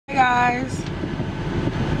guys.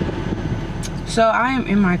 So I am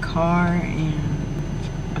in my car and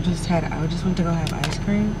I just went to go have ice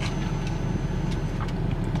cream.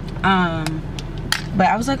 But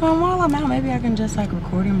I was like, well, while I'm out, maybe I can just like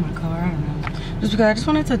record in my car. I don't know. Just because I just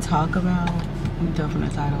wanted to talk about, let me tell from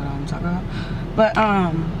the title what I want to talk about. But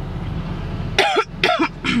I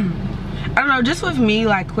don't know, just with me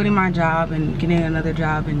like quitting my job and getting another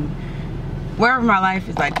job and wherever my life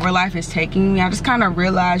is, like where life is taking me, I just kind of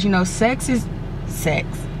realized, you know, success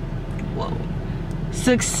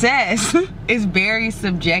is very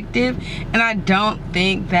subjective, and I don't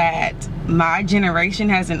think that my generation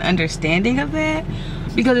has an understanding of that,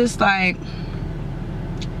 because it's like,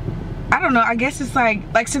 I don't know, I guess it's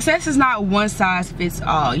like success is not one size fits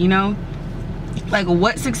all, you know? Like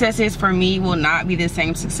what success is for me will not be the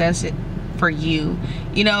same success for you,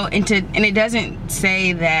 you know? And it doesn't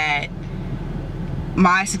say that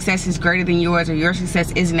my success is greater than yours or your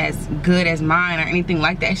success isn't as good as mine or anything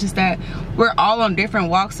like that. It's just that we're all on different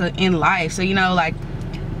walks in life. So, you know, like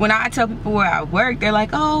when I tell people where I work, they're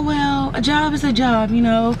like, oh, well, a job is a job, you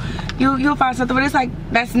know, you'll find something. But it's like,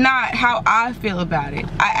 that's not how I feel about it.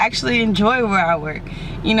 I actually enjoy where I work,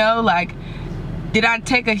 you know? Like, did I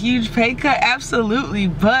take a huge pay cut? Absolutely.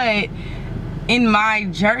 But in my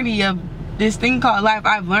journey of this thing called life,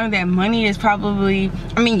 I've learned that money is probably,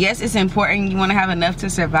 I mean, yes, it's important, you want to have enough to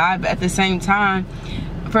survive, but at the same time,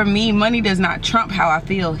 for me, money does not trump how I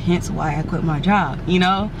feel, hence why I quit my job, you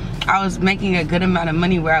know? I was making a good amount of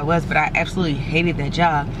money where I was, but I absolutely hated that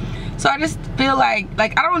job. So I just feel like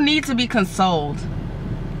I don't need to be consoled,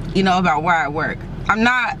 you know, about where I work. I'm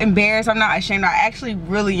not embarrassed, I'm not ashamed, I actually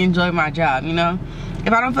really enjoy my job, you know?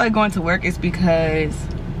 If I don't feel like going to work, it's because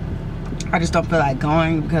I just don't feel like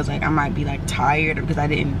going, because like I might be like tired or because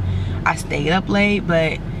I stayed up late.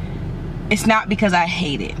 But it's not because I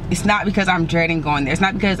hate it. It's not because I'm dreading going there. It's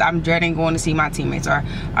not because I'm dreading going to see my teammates, or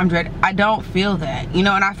I don't feel that, you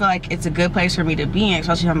know? And I feel like it's a good place for me to be in,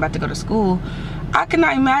 especially if I'm about to go to school. I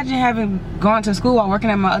cannot imagine having gone to school while working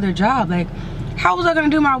at my other job. Like, how was I gonna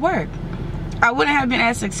do my work? I wouldn't have been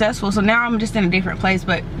as successful. So now I'm just in a different place.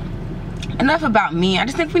 But enough about me. I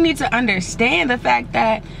just think we need to understand the fact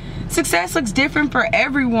that success looks different for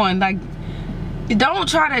everyone. Like, don't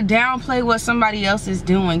try to downplay what somebody else is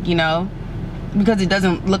doing, you know, because it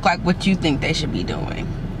doesn't look like what you think they should be doing.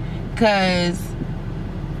 Because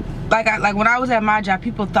like when I was at my job,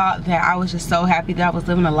 people thought that I was just so happy that I was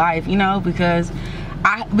living a life, you know, because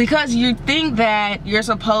you think that you're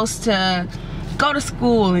supposed to go to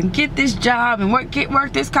school and get this job and work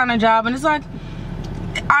this kind of job, and it's like,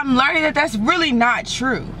 I'm learning that that's really not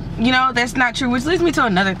true. You know, that's not true, which leads me to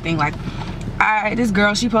another thing. Like, this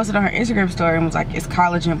girl, she posted on her Instagram story and was like, is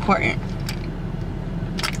college important?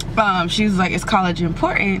 She was like, is college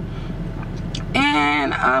important?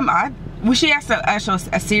 And she asked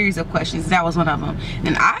a series of questions. That was one of them.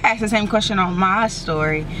 And I asked the same question on my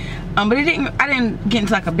story, but I didn't get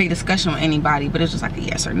into like a big discussion with anybody, but it was just like a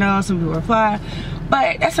yes or no. Some people replied.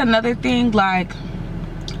 But that's another thing. Like,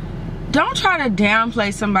 don't try to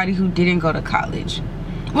downplay somebody who didn't go to college.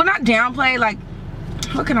 Well, not downplay, like,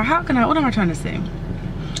 what am I trying to say?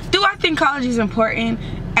 Do I think college is important?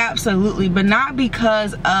 Absolutely, but not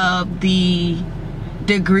because of the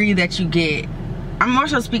degree that you get. I'm more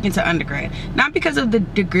so speaking to undergrad. Not because of the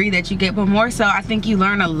degree that you get, but more so I think you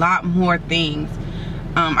learn a lot more things.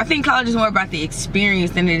 I think college is more about the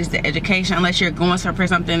experience than it is the education, unless you're going for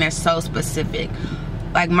something that's so specific.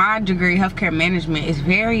 Like my degree, healthcare management, is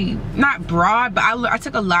very, not broad, but I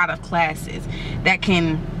took a lot of classes that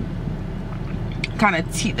can kind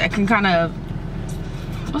of,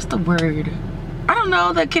 what's the word? I don't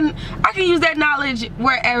know, I can use that knowledge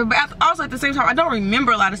wherever, but also at the same time, I don't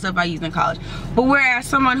remember a lot of stuff I used in college. But whereas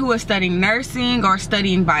someone who is studying nursing or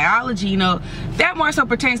studying biology, you know, that more so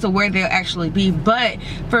pertains to where they'll actually be. But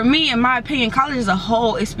for me, in my opinion, college as a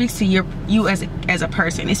whole, it speaks to you as a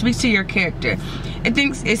person. It speaks to your character.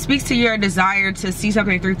 It speaks to your desire to see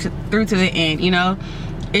something through to the end, you know?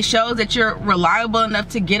 It shows that you're reliable enough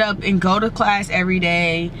to get up and go to class every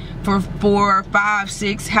day for 4, 5,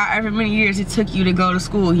 6, however many years it took you to go to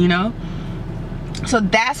school, you know? So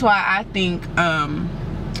that's why I think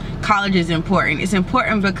college is important. It's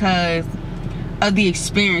important because of the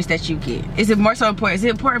experience that you get. Is it more so important? Is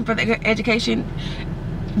it important for the education?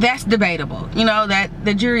 That's debatable. You know, that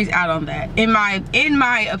the jury's out on that, in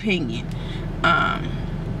my opinion.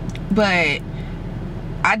 But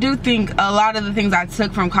I do think a lot of the things I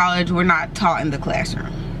took from college were not taught in the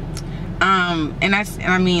classroom. And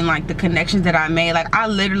I mean, like, the connections that I made, like, I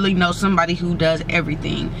literally know somebody who does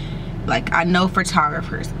everything Like, I know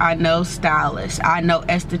photographers, I know stylists, I know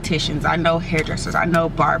estheticians, I know hairdressers, I know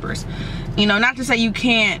barbers. You know, not to say you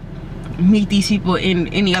can't meet these people in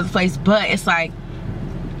any other place, but it's like,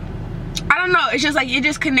 I don't know, it's just like it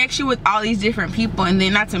just connects you with all these different people. And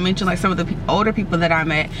then not to mention like some of the older people that I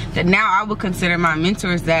met that now I would consider my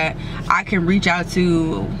mentors, that I can reach out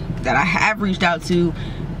to, that I have reached out to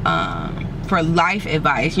for life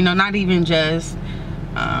advice, you know, not even just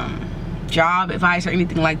job advice or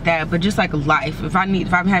anything like that, but just like life. If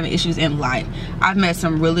I'm having issues in life, I've met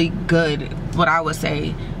some really good, what I would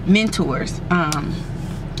say, mentors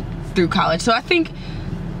through college. So I think,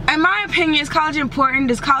 in my opinion, is college important?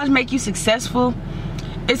 Does college make you successful?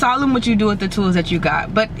 It's all in what you do with the tools that you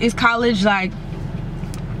got. But is college like,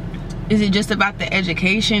 is it just about the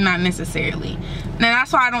education? Not necessarily. Now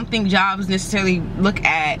that's why I don't think jobs necessarily look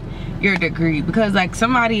at your degree, because like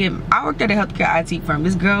somebody, I worked at a healthcare IT firm.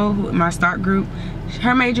 This girl in my start group,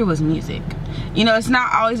 her major was music. You know, it's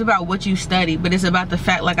not always about what you study, but it's about the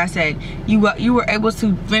fact, like I said, you were able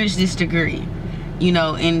to finish this degree, you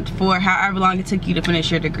know, and for however long it took you to finish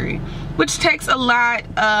your degree, which takes a lot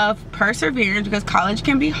of perseverance because college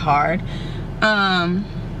can be hard.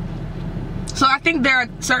 So I think there are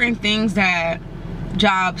certain things that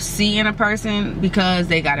jobs see in a person because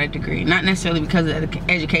they got a degree, not necessarily because of the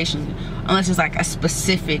education, unless it's like a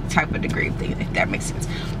specific type of degree thing, if that makes sense.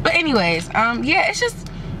 But anyways, yeah, it's just,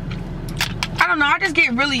 I don't know, I just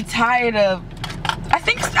get really tired of,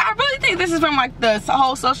 I really think this is from like the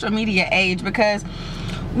whole social media age, because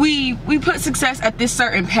we put success at this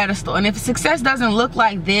certain pedestal, and if success doesn't look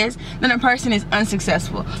like this, then a person is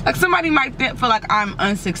unsuccessful. Like somebody might feel like I'm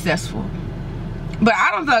unsuccessful, but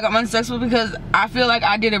I don't feel like I'm unsuccessful because I feel like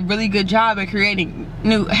I did a really good job at creating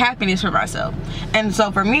new happiness for myself. And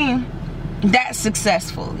so for me, that's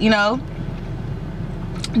successful, you know?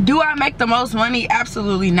 Do I make the most money?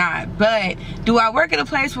 Absolutely not. But do I work at a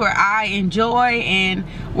place where I enjoy and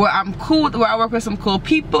where I'm cool, where I work with some cool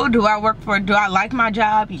people? Do I like my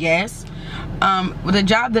job? Yes. With the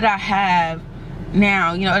job that I have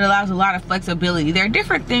now, you know, it allows a lot of flexibility. There are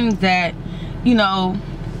different things that, you know,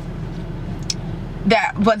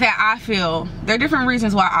 that I feel, there are different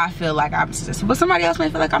reasons why I feel like I'm successful, but somebody else may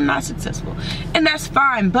feel like I'm not successful, and that's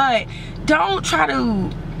fine. But don't try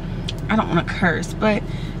to, I don't want to curse, but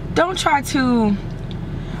don't try to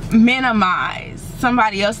minimize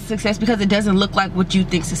somebody else's success because it doesn't look like what you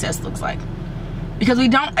think success looks like. Because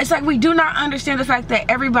it's like we do not understand the fact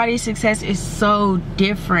that everybody's success is so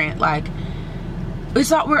different. Like,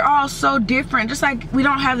 we're all so different. Just like we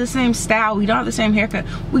don't have the same style, we don't have the same haircut,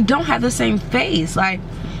 we don't have the same face. Like,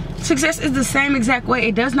 success is the same exact way.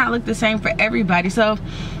 It does not look the same for everybody. So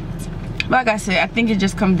like I said, I think it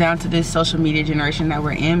just comes down to this social media generation that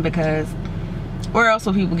we're in, because where else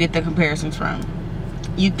will people get the comparisons from?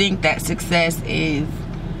 You think that success is,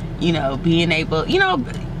 you know, being able, you know,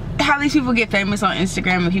 how these people get famous on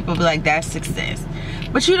Instagram and people be like, that's success.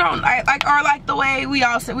 But you don't, like the way we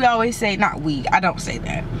always say, not we, I don't say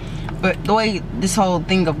that, but the way this whole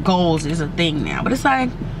thing of goals is a thing now. But it's like,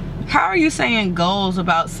 how are you saying goals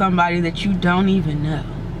about somebody that you don't even know?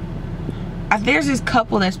 There's this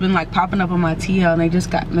couple that's been like popping up on my TL, and they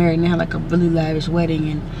just got married and they had like a really lavish wedding,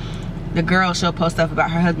 and the girl, she'll post stuff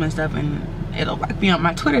about her husband stuff, and it'll like be on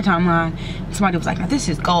my Twitter timeline, and somebody was like, now this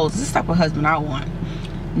is goals, this is the type of husband I want.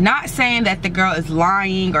 Not saying that the girl is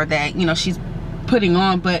lying or that, you know, she's putting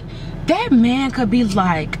on, but that man could be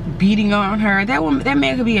like beating on her, that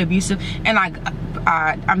man could be abusive. And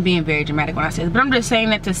I'm being very dramatic when I say this, but I'm just saying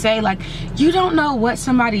that to say, like, you don't know what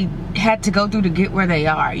somebody had to go through to get where they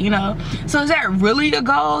are, you know? So is that really a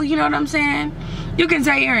goal? You know what I'm saying? You can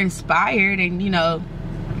say you're inspired and, you know,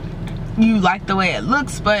 you like the way it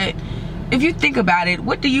looks, but if you think about it,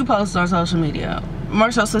 what do you post on social media?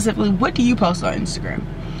 More so specifically, what do you post on Instagram?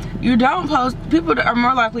 You don't post, people are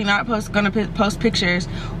more likely not gonna post pictures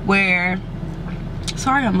where,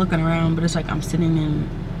 sorry I'm looking around, but it's like I'm sitting in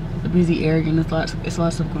a busy area and it's a lot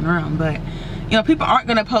of stuff going around. But, you know, people aren't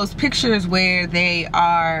gonna post pictures where they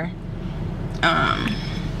are,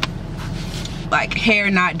 like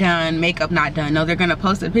hair not done, makeup not done. No, they're gonna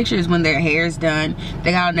post the pictures when their hair's done,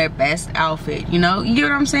 they got on their best outfit, you know? You get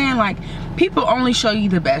what I'm saying? Like, people only show you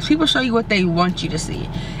the best. People show you what they want you to see.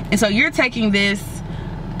 And so you're taking this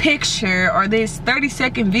picture or this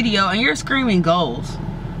 30-second video and you're screaming goals.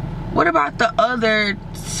 What about the other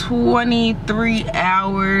 23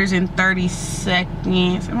 hours and 30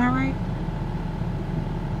 seconds? Am I right?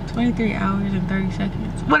 23 hours and 30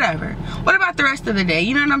 seconds, whatever. What about the rest of the day?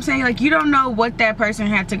 You know what I'm saying? Like, you don't know what that person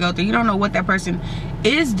had to go through. You don't know what that person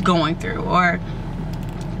is going through. Or,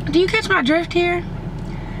 do you catch my drift here?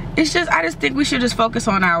 it's just, I just think we should just focus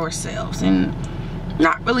on ourselves and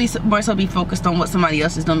not really more so be focused on what somebody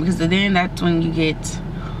else is doing, because then that's when you get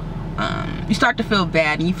you start to feel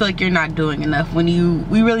bad and you feel like you're not doing enough, when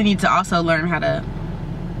we really need to also learn how to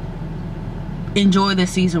enjoy the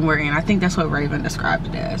season we're in. I think that's what Raven described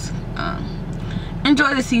it as.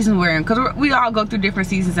 Enjoy the season we're in, because we all go through different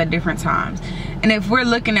seasons at different times, and if we're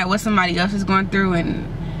looking at what somebody else is going through and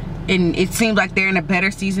it seems like they're in a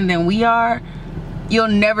better season than we are, you'll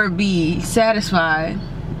never be satisfied.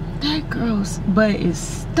 That girl's butt is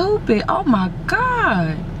stupid. Oh my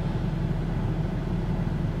god.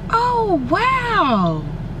 Oh wow,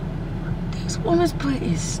 this woman's butt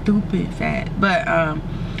is stupid fat. But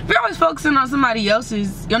if you're always focusing on somebody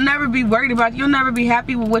else's, you'll never be worried about it. You'll never be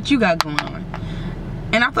happy with what you got going on.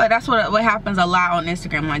 And I feel like that's what happens a lot on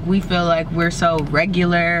Instagram. Like, we feel like we're so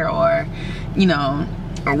regular, or you know,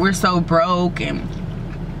 or we're so broke. And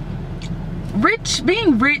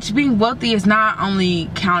being rich, being wealthy is not only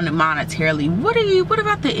counted monetarily. What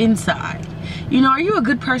about the inside? You know, are you a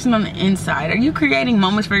good person on the inside? Are you creating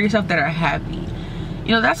moments for yourself that are happy?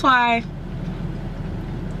 You know, that's why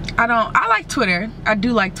I like Twitter. I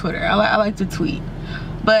do like Twitter. I like to tweet.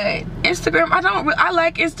 But Instagram, I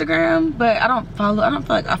like Instagram, but I don't feel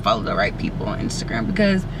like I follow the right people on Instagram,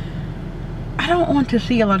 because I don't want to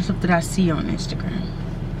see a lot of stuff that I see on Instagram.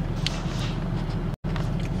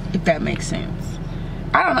 If that makes sense.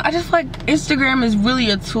 I don't know, I just feel like Instagram is really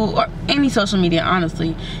a tool, or any social media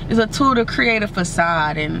honestly, is a tool to create a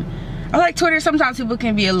facade. And I like Twitter. Sometimes people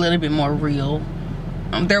can be a little bit more real.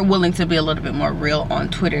 They're willing to be a little bit more real on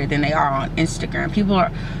Twitter than they are on Instagram. People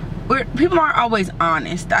aren't always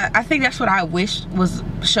honest. I think that's what I wish was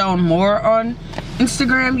shown more on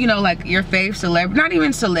Instagram. You know, like your fave celebrity, not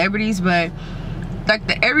even celebrities, but like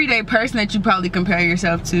the everyday person that you probably compare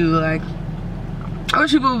yourself to. Like, I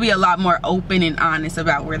wish people would be a lot more open and honest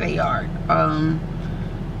about where they are. And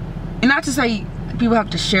not to say people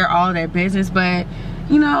have to share all their business, but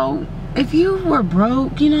you know, if you were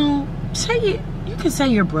broke, you know, you can say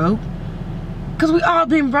you're broke, because we all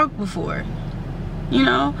been broke before. You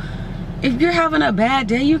know, if you're having a bad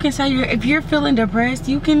day, you can say if you're feeling depressed,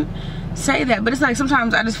 you can say that. But it's like,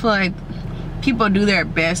 sometimes I just feel like people do their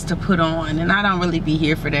best to put on, and I don't really be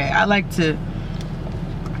here for that. I like to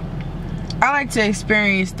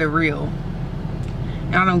experience the real,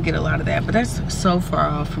 and I don't get a lot of that. But that's so far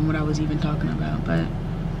off from what I was even talking about. But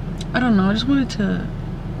I don't know, I just wanted to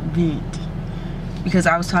vent, because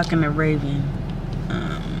I was talking to Raven.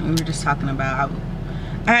 We were just talking about,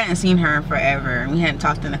 I hadn't seen her in forever, and we hadn't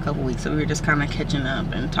talked in a couple weeks, so we were just kind of catching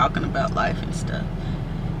up and talking about life and stuff.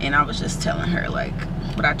 And I was just telling her like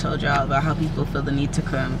what I told y'all about how people feel the need to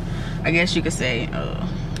come, I guess you could say,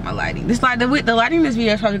 my lighting. The lighting in this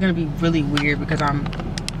video is probably gonna be really weird, because I'm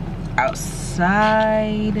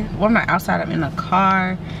outside. Well, I'm not outside, I'm in a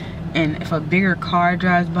car, and if a bigger car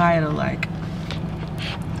drives by, it'll like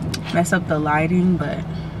mess up the lighting, but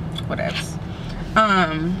whatever. What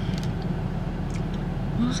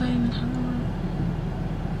was I even talking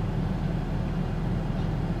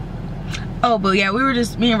about? Oh, but yeah,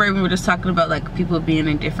 me and Raven were just talking about like people being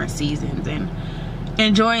in different seasons and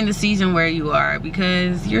enjoying the season where you are,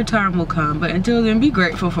 because your time will come. But until then, be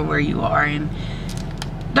grateful for where you are, and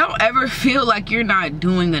don't ever feel like you're not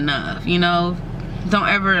doing enough. You know, don't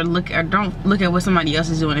look at what somebody else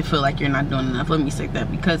is doing and feel like you're not doing enough. Let me say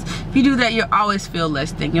that, because if you do that, you'll always feel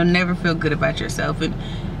less than. You'll never feel good about yourself. And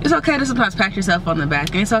it's okay to sometimes pat yourself on the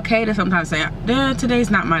back, and it's okay to sometimes say, today's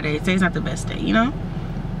not my day, today's not the best day, you know?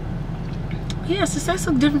 Yeah, success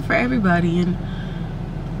looks different for everybody, and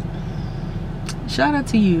shout out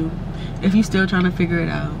to you if you're still trying to figure it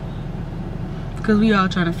out, because we all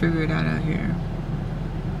trying to figure it out here.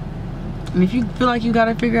 And if you feel like you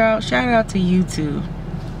gotta figure out, shout out to you too.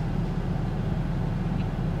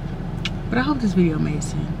 But I hope this video made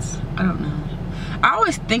sense. I don't know. I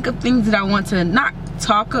always think of things that I want to not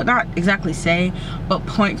exactly say, but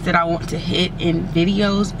points that I want to hit in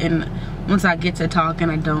videos, and once I get to talking,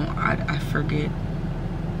 I forget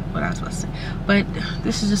what I was supposed to say. But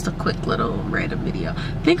this is just a quick little random video.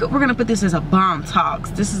 I think we're gonna put this as a Bombb Talks.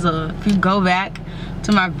 This is if you go back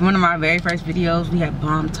to one of my very first videos, we had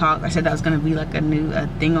Bombb Talks. I said that was gonna be like a new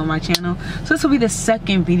thing on my channel. So this will be the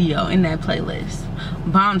second video in that playlist,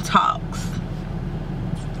 Bombb Talks.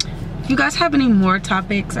 If you guys have any more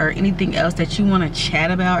topics or anything else that you want to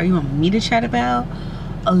chat about, or you want me to chat about,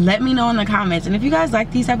 let me know in the comments. And if you guys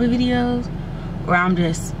like these type of videos where I'm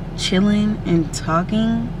just chilling and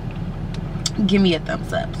talking, give me a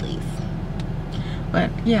thumbs up, please. But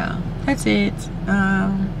yeah, that's it.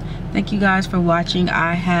 Thank you guys for watching.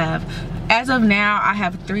 As of now, I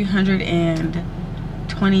have 320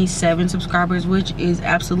 27 subscribers, which is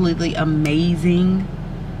absolutely amazing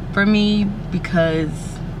for me, because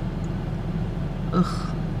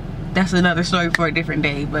that's another story for a different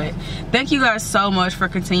day. But thank you guys so much for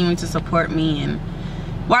continuing to support me and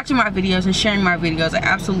watching my videos and sharing my videos. I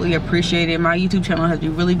absolutely appreciate it. My YouTube channel has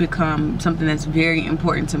really become something that's very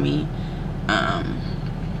important to me.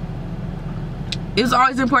 It was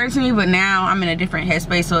always important to me, but now I'm in a different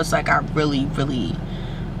headspace, so it's like I really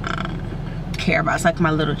care about it. It's like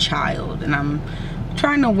my little child, and I'm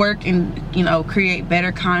trying to work and, you know, create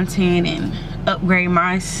better content and upgrade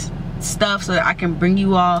my stuff so that I can bring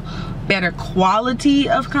you all better quality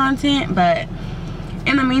of content. But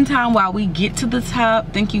in the meantime, while we get to the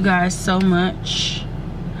top, thank you guys so much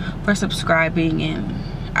for subscribing, and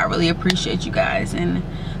I really appreciate you guys. And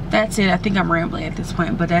that's it. I think I'm rambling at this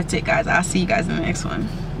point, but that's it, guys. I'll see you guys in the next one.